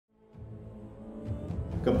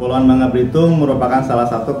Kepulauan Bangka Belitung merupakan salah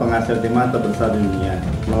satu penghasil timah terbesar di dunia.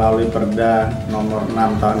 Melalui Perda Nomor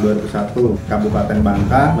 6 Tahun 2001, Kabupaten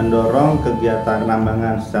Bangka mendorong kegiatan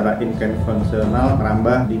penambangan secara inkonvensional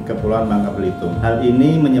merambah di Kepulauan Bangka Belitung. Hal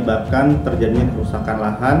ini menyebabkan terjadinya kerusakan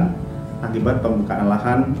lahan akibat pembukaan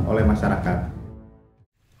lahan oleh masyarakat.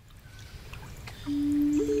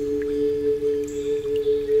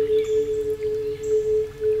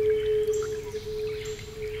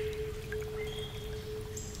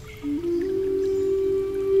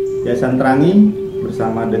 Yayasan Terangi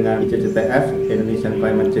bersama dengan ICCTF Indonesian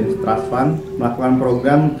Climate Change Trust Fund melakukan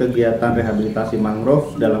program kegiatan rehabilitasi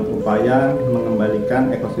mangrove dalam upaya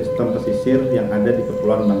mengembalikan ekosistem pesisir yang ada di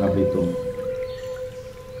Kepulauan Bangka Belitung.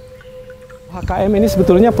 HKM ini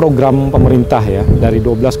sebetulnya program pemerintah ya, dari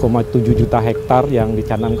 12,7 juta hektar yang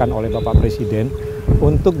dicanangkan oleh Bapak Presiden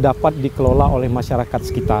untuk dapat dikelola oleh masyarakat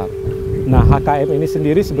sekitar. Nah, HKM ini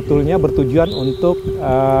sendiri sebetulnya bertujuan untuk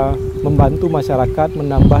membantu masyarakat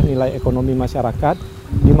menambah nilai ekonomi masyarakat,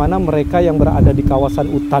 di mana mereka yang berada di kawasan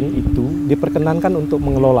hutan itu diperkenankan untuk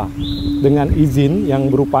mengelola dengan izin yang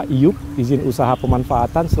berupa IUP, izin usaha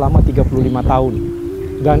pemanfaatan selama 35 tahun.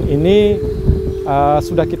 Dan ini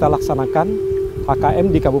sudah kita laksanakan. HKM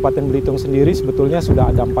di Kabupaten Belitung sendiri sebetulnya sudah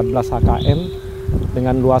ada 14 HKM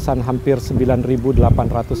dengan luasan hampir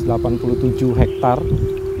 9.887 hektar.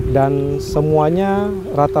 Dan semuanya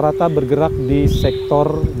rata-rata bergerak di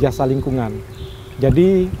sektor jasa lingkungan.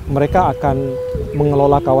 Jadi mereka akan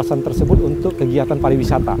mengelola kawasan tersebut untuk kegiatan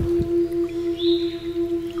pariwisata.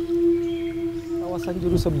 Kawasan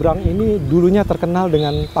Juru Seberang ini dulunya terkenal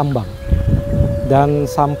dengan tambang. Dan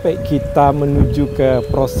sampai kita menuju ke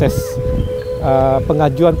proses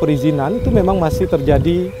pengajuan perizinan itu memang masih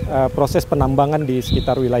terjadi proses penambangan di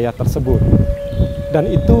sekitar wilayah tersebut.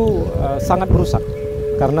 Dan itu sangat merusak.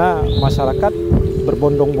 Karena masyarakat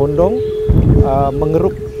berbondong-bondong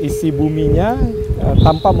mengeruk isi buminya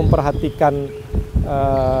tanpa memperhatikan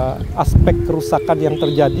aspek kerusakan yang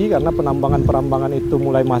terjadi karena penambangan-penambangan itu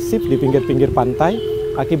mulai masif di pinggir-pinggir pantai,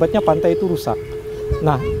 akibatnya pantai itu rusak.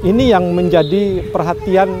 Nah, ini yang menjadi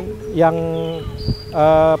perhatian yang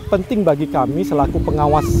penting bagi kami selaku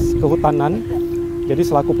pengawas kehutanan. Jadi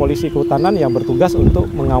selaku polisi kehutanan yang bertugas untuk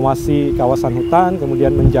mengawasi kawasan hutan,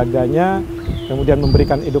 kemudian menjaganya, kemudian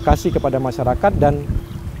memberikan edukasi kepada masyarakat. Dan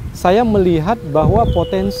saya melihat bahwa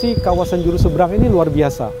potensi kawasan Juru Seberang ini luar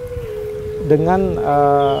biasa. Dengan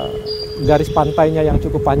garis pantainya yang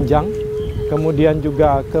cukup panjang, kemudian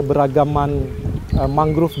juga keberagaman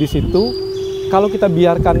mangrove di situ. Kalau kita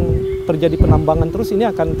biarkan terjadi penambangan terus, ini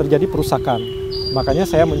akan terjadi perusakan. Makanya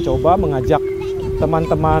saya mencoba mengajak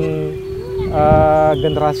teman-teman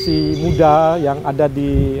generasi muda yang ada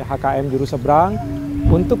di HKM Juru Seberang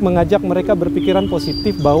untuk mengajak mereka berpikiran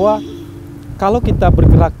positif bahwa kalau kita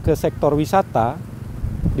bergerak ke sektor wisata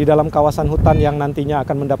di dalam kawasan hutan yang nantinya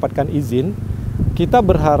akan mendapatkan izin, kita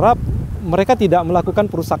berharap mereka tidak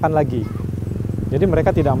melakukan perusakan lagi. Jadi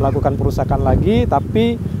mereka tidak melakukan perusakan lagi,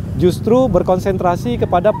 tapi justru berkonsentrasi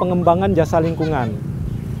kepada pengembangan jasa lingkungan.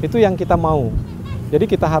 Itu yang kita mau. Jadi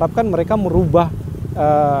kita harapkan mereka merubah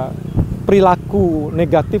perilaku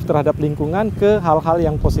negatif terhadap lingkungan ke hal-hal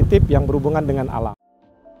yang positif yang berhubungan dengan alam.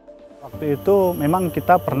 Waktu itu memang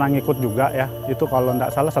kita pernah ngikut juga ya, itu kalau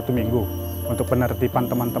tidak salah 1 minggu untuk penertiban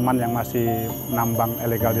teman-teman yang masih nambang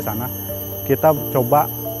ilegal di sana. Kita coba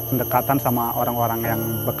pendekatan sama orang-orang yang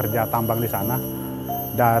bekerja tambang di sana,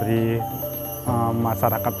 dari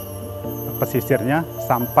masyarakat pesisirnya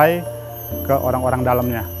sampai ke orang-orang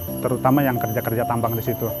dalamnya, terutama yang kerja-kerja tambang di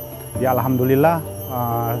situ. Ya alhamdulillah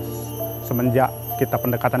semenjak kita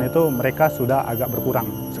pendekatan itu mereka sudah agak berkurang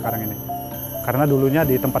sekarang ini. Karena dulunya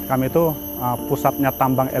di tempat kami itu pusatnya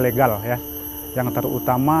tambang ilegal ya, yang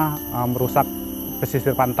terutama merusak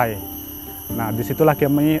pesisir pantai. Nah, disitulah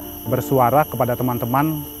kami bersuara kepada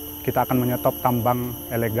teman-teman, kita akan menyetop tambang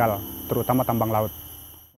ilegal, terutama tambang laut.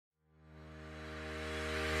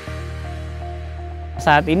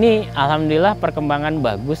 Saat ini alhamdulillah perkembangan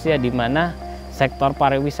bagus ya, di mana sektor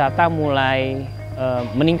pariwisata mulai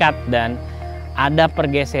meningkat dan ada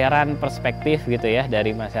pergeseran perspektif gitu ya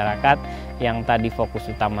dari masyarakat yang tadi fokus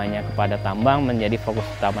utamanya kepada tambang menjadi fokus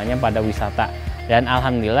utamanya pada wisata. Dan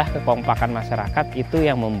alhamdulillah kekompakan masyarakat itu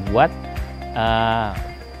yang membuat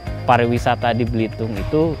pariwisata di Belitung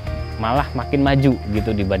itu malah makin maju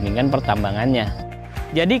gitu dibandingkan pertambangannya.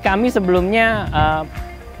 Jadi kami sebelumnya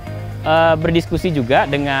berdiskusi juga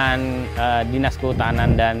dengan Dinas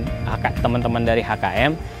Kehutanan dan teman-teman dari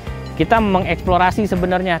HKM. Kita mengeksplorasi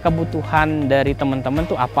sebenarnya kebutuhan dari teman-teman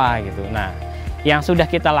tuh apa gitu. Nah, yang sudah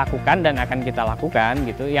kita lakukan dan akan kita lakukan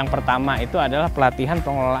gitu. Yang pertama itu adalah pelatihan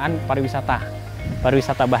pengelolaan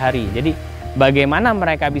pariwisata bahari. Jadi bagaimana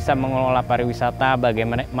mereka bisa mengelola pariwisata,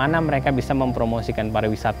 bagaimana mereka bisa mempromosikan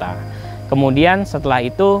pariwisata. Kemudian setelah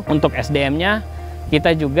itu untuk SDM-nya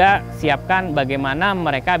kita juga siapkan bagaimana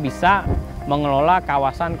mereka bisa mengelola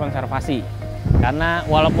kawasan konservasi. Karena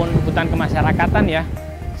walaupun hutan kemasyarakatan ya,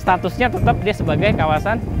 statusnya tetap dia sebagai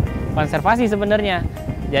kawasan konservasi sebenarnya.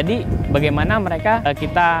 Jadi bagaimana mereka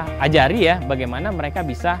kita ajari ya, bagaimana mereka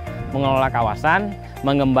bisa mengelola kawasan,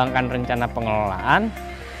 mengembangkan rencana pengelolaan,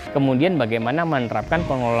 kemudian bagaimana menerapkan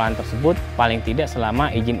pengelolaan tersebut paling tidak selama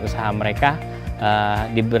izin usaha mereka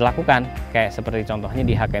diberlakukan. Kayak seperti contohnya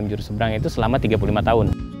di HKM Juru Seberang itu selama 35 tahun.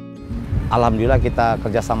 Alhamdulillah kita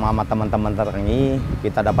kerjasama sama teman-teman TNI,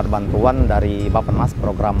 kita dapat bantuan dari Bappenas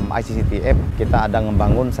program ICCTF. Kita ada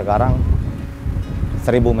ngebangun sekarang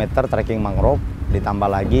 1000 meter trekking mangrove, ditambah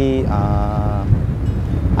lagi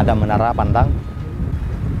ada menara pandang.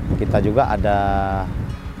 Kita juga ada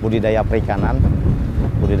budidaya perikanan.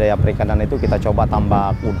 Budidaya perikanan itu kita coba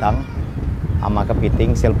tambah udang sama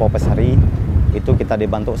kepiting, silpo pesari. Itu kita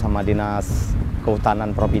dibantu sama Dinas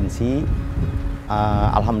Kehutanan Provinsi.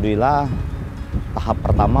 Alhamdulillah tahap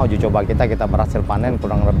pertama uji coba kita berhasil panen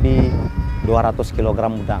kurang lebih 200 kg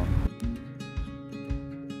udang.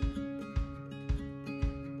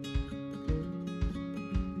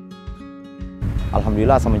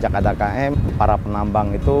 Alhamdulillah semenjak ada KM, para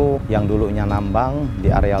penambang itu yang dulunya nambang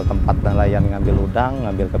di areal tempat nelayan ngambil udang,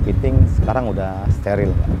 ngambil kepiting, sekarang udah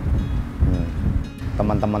steril.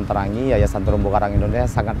 Teman-teman Terangi, Yayasan Terumbu Karang Indonesia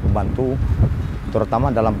sangat membantu,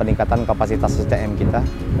 terutama dalam peningkatan kapasitas SDM kita.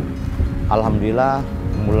 Alhamdulillah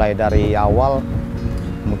mulai dari awal,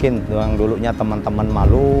 mungkin yang dulunya teman-teman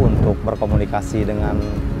malu untuk berkomunikasi dengan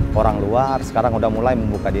orang luar, sekarang udah mulai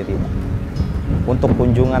membuka diri. Untuk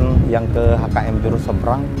kunjungan yang ke HKM Juru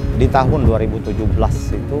Seberang di tahun 2017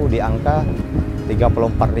 itu di angka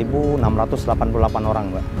 34.688 orang,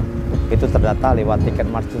 Mbak. Itu terdata lewat tiket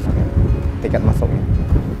masuk.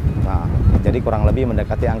 Nah, jadi kurang lebih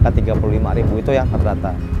mendekati angka 35.000 itu yang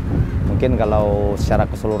terdata. Mungkin kalau secara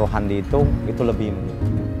keseluruhan dihitung itu lebih.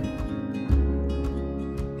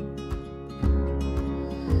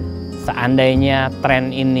 Seandainya tren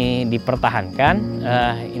ini dipertahankan,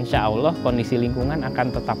 insya Allah kondisi lingkungan akan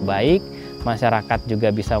tetap baik, masyarakat juga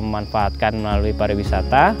bisa memanfaatkan melalui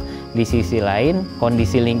pariwisata. Di sisi lain,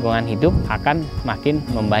 kondisi lingkungan hidup akan makin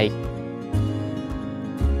membaik.